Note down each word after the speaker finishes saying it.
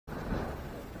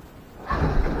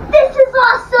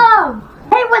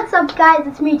guys,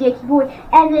 it's me, Jakey Boy,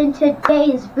 and in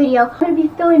today's video, I'm going to be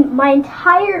filling my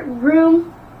entire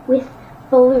room with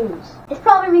balloons. It's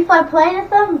probably going to be fun playing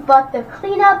with them, but the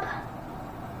cleanup,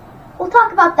 we'll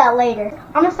talk about that later.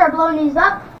 I'm going to start blowing these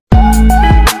up.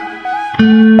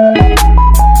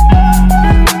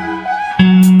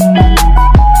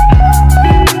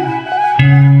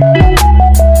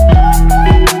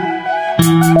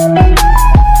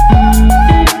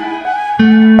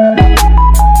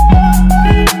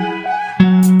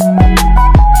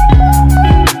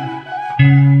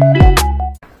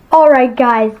 Alright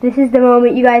guys, this is the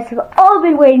moment you guys have all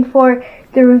been waiting for,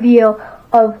 the reveal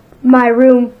of my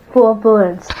room full of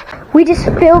balloons. We just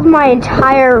filled my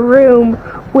entire room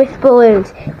with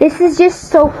balloons. This is just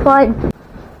so fun.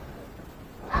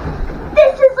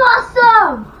 This is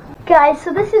awesome! Guys,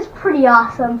 so this is pretty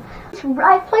awesome.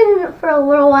 I've played in it for a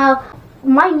little while.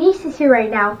 My niece is here right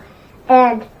now,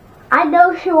 and I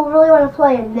know she will really want to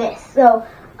play in this. So,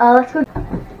 let's go.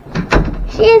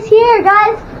 She is here,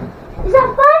 guys. Is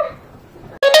that fun?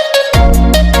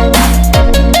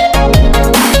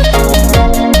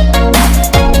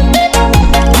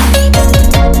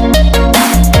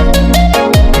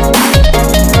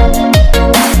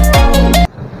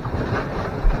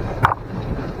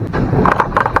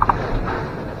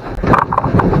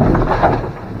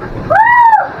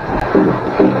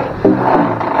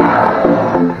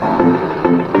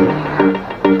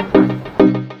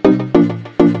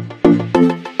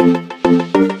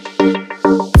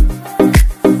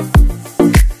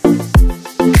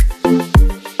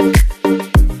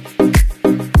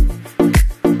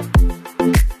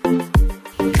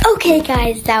 Okay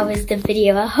guys, that was the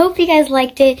video. I hope you guys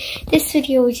liked it. This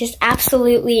video was just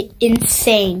absolutely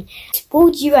insane. What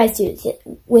would you guys do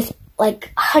with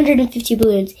like 150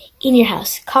 balloons in your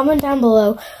house? Comment down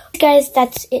below. Guys,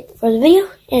 that's it for the video,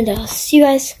 and I'll see you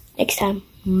guys next time.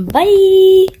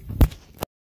 Bye!